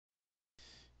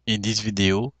In this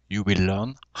video, you will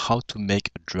learn how to make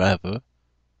a driver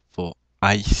for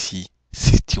IEC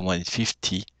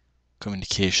 6150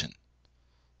 communication.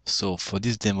 So for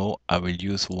this demo, I will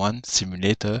use one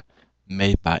simulator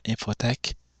made by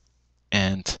Infotech,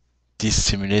 and this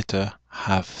simulator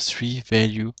have three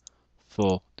values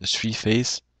for the three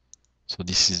phase. So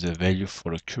this is the value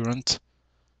for the current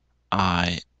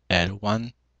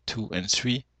IL1, 2, and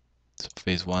 3. So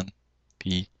phase 1,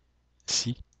 B,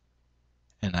 C.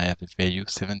 And I have the value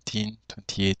 17,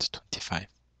 28, 25. I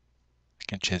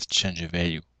can just change the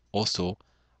value. Also,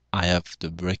 I have the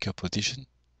breaker position,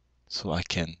 so I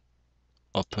can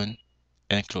open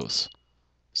and close.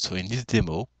 So in this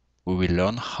demo, we will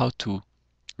learn how to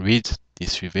read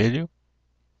these three values,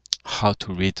 how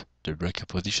to read the breaker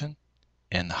position,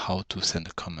 and how to send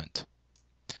a command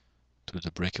to the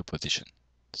breaker position.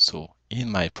 So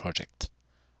in my project,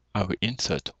 I will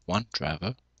insert one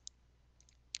driver,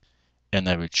 and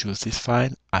I will choose this file,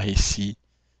 IEC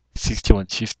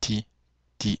 6150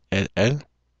 DLL.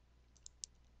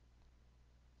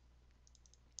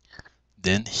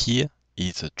 Then here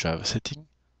is a driver setting.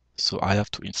 So I have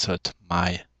to insert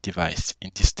my device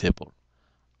in this table.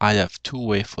 I have two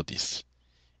ways for this.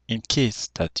 In case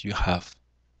that you have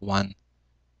one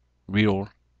real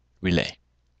relay,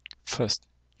 first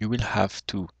you will have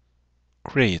to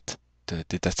create the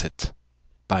dataset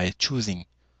by choosing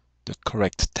the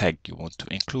correct tag you want to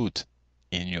include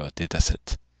in your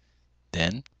dataset.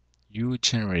 Then you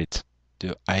generate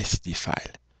the ICD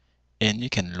file, and you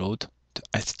can load the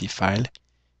ICD file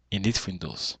in this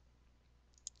Windows.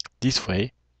 This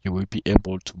way, you will be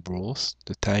able to browse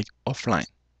the tag offline.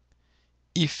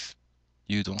 If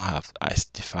you don't have the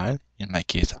ICD file, in my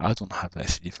case, I don't have the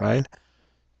ICD file,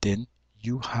 then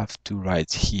you have to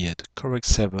write here the correct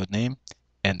server name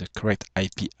and the correct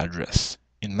IP address.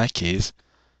 In my case,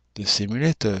 the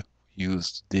simulator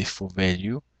used the default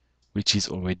value, which is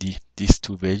already these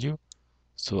two values,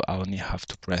 so I only have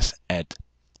to press add.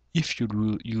 If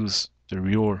you use the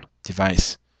real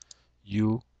device,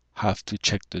 you have to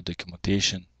check the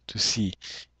documentation to see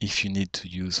if you need to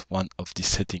use one of these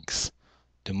settings.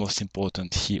 The most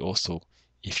important here also,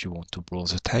 if you want to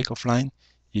browse the tag offline,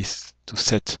 is to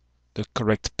set the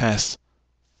correct path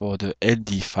for the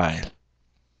LD file.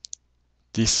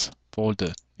 This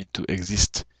folder needs to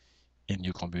exist in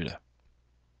your computer.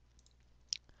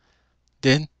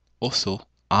 Then also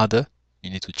other, you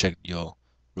need to check your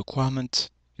requirement,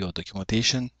 your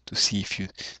documentation to see if you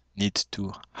need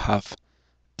to have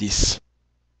these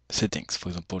settings. For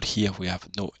example, here we have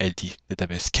no LD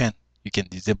database scan. You can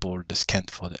disable the scan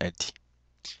for the LD.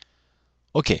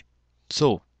 Okay,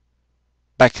 so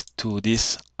back to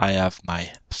this, I have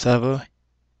my server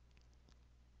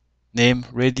name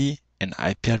ready and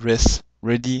IP address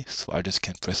ready, so I just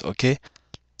can press OK.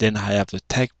 Then I have the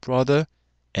tag browser,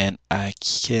 and I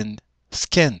can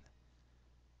scan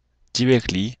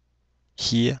directly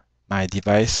here my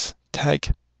device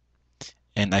tag,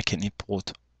 and I can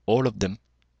import all of them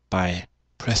by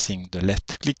pressing the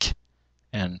left click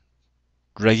and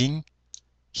dragging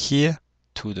here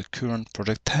to the current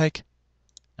project tag,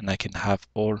 and I can have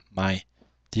all my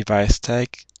device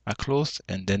tag are closed,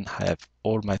 and then I have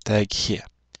all my tag here.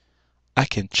 I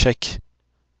can check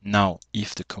now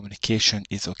if the communication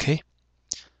is okay.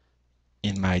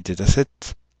 In my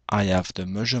dataset, I have the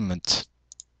measurement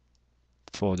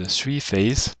for the three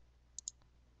phase,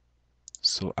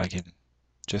 so I can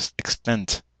just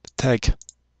expand the tag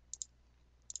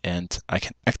and I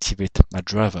can activate my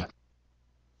driver.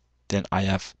 Then I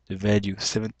have the value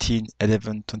 17,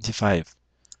 11, 25,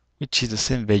 which is the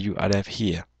same value I have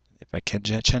here. If I can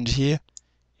change here,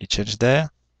 it changes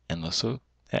there and also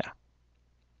there.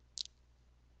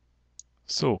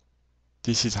 So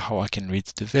this is how I can read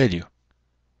the value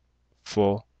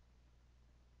for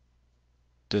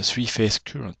the three-phase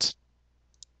current.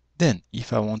 Then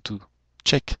if I want to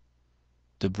check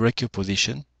the breaker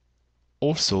position,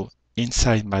 also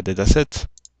inside my dataset,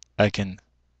 I can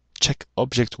check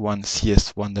object1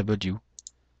 CS1W,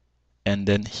 and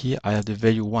then here I have the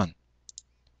value 1.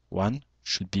 1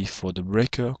 should be for the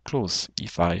breaker close.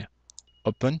 If I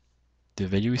open, the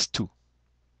value is 2.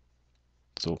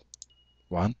 So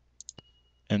 1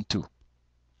 and 2.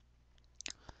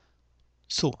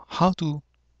 So how to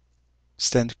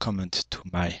send command to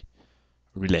my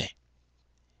relay?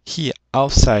 Here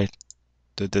outside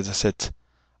the dataset,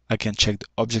 I can check the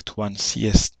object1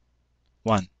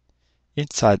 CS1.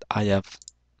 Inside I have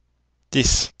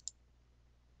this,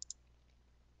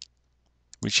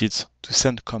 which is to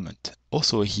send command.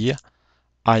 Also here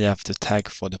I have the tag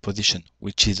for the position,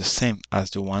 which is the same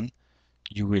as the one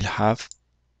you will have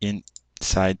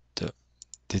inside the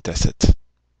dataset.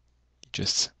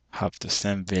 just have the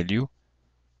same value.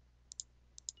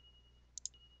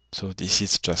 So this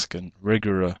is just a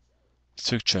regular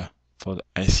structure for the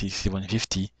IEC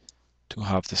C150 to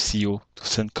have the CO to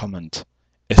send command,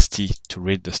 ST to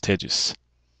read the status.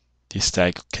 This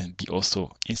tag can be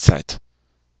also inside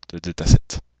the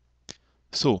dataset.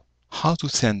 So how to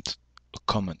send a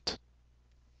command?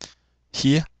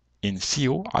 Here in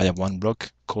CO, I have one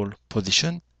block called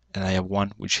position, and I have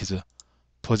one which is a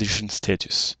position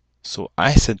status. So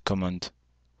I send command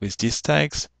with these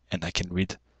tags, and I can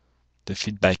read the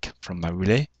feedback from my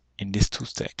relay in these two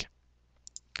tags.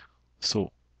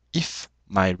 So if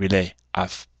my relay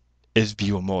have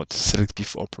SBO mode, select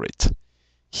before operate,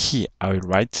 here I will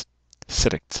write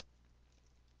select.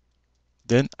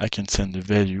 Then I can send the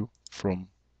value from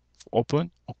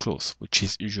open or close, which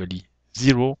is usually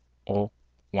 0 or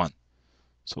 1.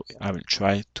 So I will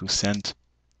try to send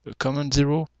a command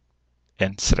 0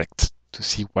 and select to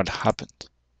see what happened.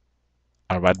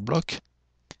 I write block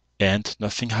and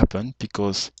nothing happened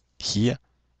because here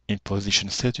in position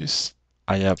status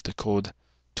I have the code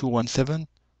 217,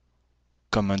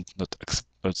 command not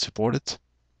supported,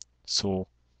 so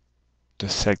the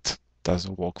select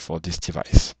doesn't work for this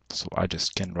device. So I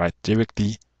just can write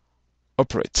directly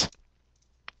operate.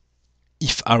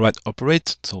 If I write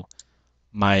operate, so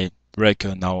my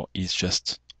breaker now is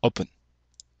just open.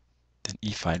 Then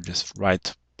if I just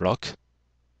write block,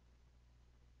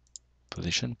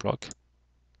 position block,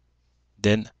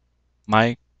 then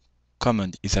my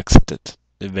command is accepted.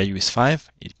 The value is 5.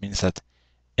 It means that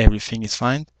everything is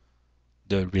fine.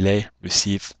 The relay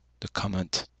receives the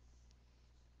command,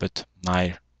 but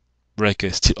my breaker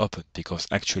is still open because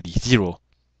actually 0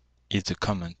 is the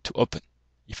command to open.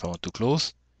 If I want to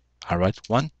close, I write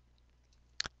 1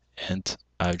 and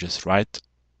I just write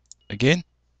again.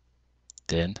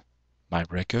 Then my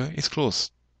breaker is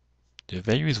closed. The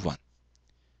value is 1.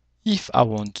 If I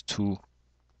want to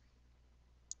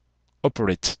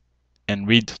operate and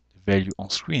read the value on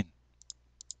screen,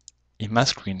 in my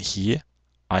screen here,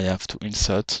 I have to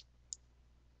insert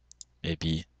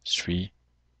maybe 3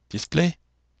 display,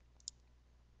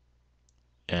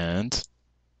 and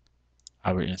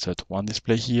I will insert 1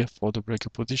 display here for the breaker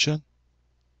position,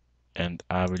 and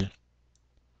I will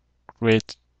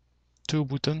create 2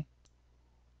 buttons,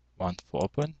 one for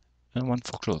open and one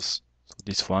for close. So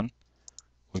this one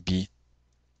will be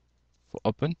for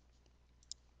open,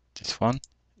 this one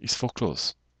is for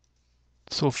close.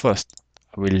 So first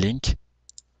I will link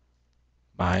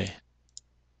my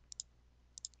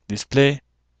display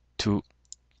to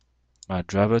my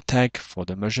driver tag for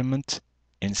the measurement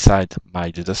inside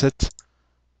my dataset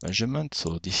measurement.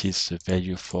 So this is the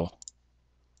value for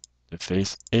the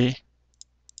phase A.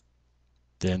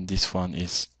 Then this one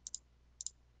is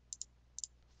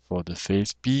for the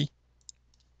phase B.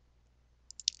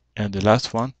 And the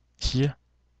last one here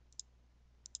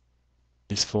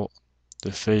is for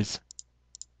the phase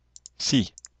C.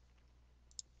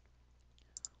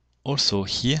 Also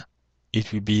here,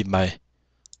 it will be my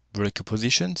breaker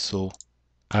position. So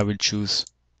I will choose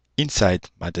inside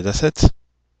my dataset.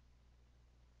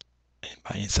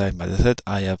 Inside my dataset,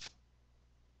 I have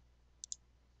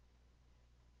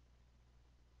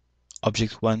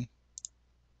object 1,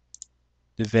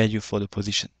 the value for the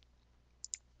position.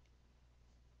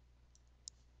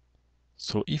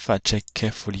 So if I check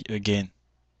carefully again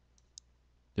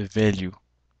the value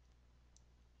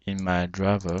in my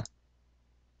driver,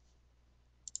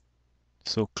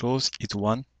 so close is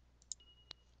 1,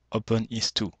 open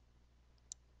is 2.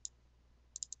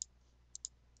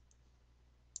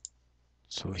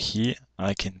 So here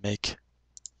I can make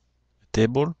a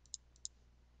table.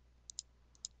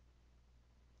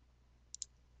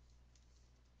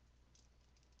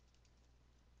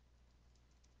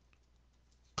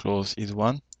 Close is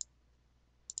 1.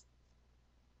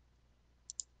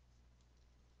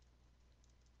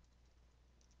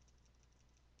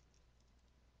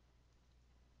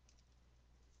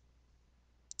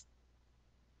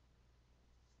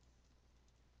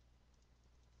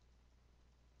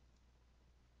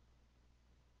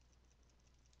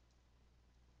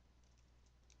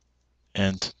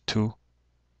 And 2,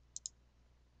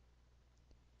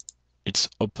 it's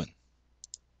open.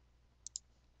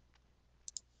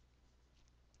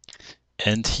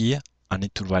 And here I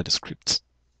need to write a script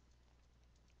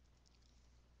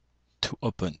to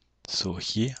open. So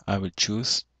here I will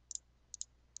choose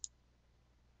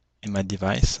in my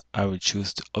device, I will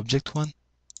choose the object 1,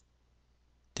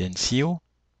 then CO,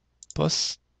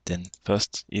 POS, then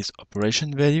first is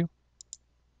operation value,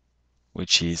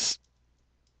 which is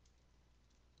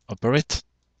operate.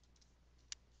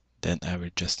 Then I will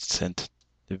just send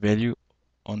the value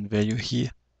on value here,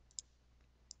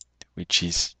 which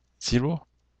is 0,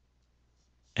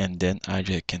 and then I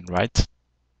just can write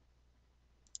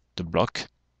the block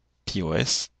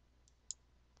POS.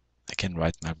 I can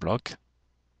write my block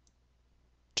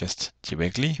just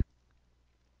directly,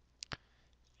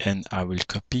 and I will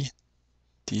copy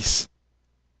this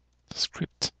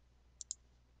script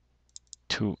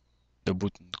to the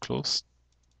button close,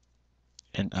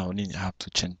 and I only have to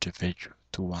change the value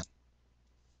to 1.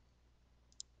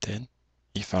 Then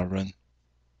if I run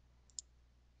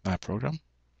my program,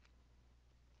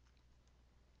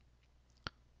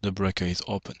 the breaker is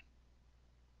open.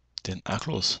 Then I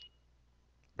close.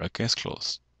 Breaker is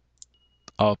closed.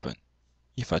 Open.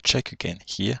 If I check again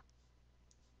here,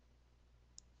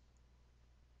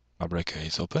 my breaker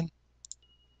is open.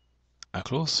 I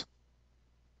close.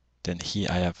 Then here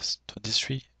I have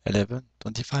 23, 11,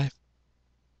 25.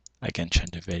 I can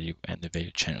change the value, and the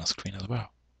value change on screen as well.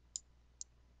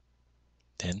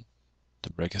 Then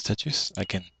the breaker status, I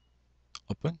can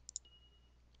open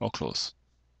or close.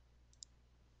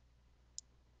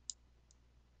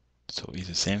 So it's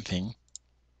the same thing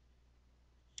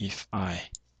if I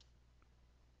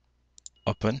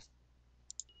open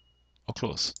or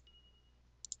close.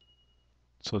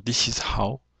 So this is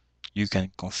how you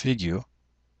can configure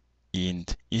in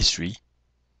E3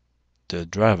 the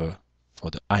driver for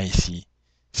the IEC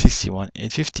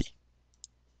 61850.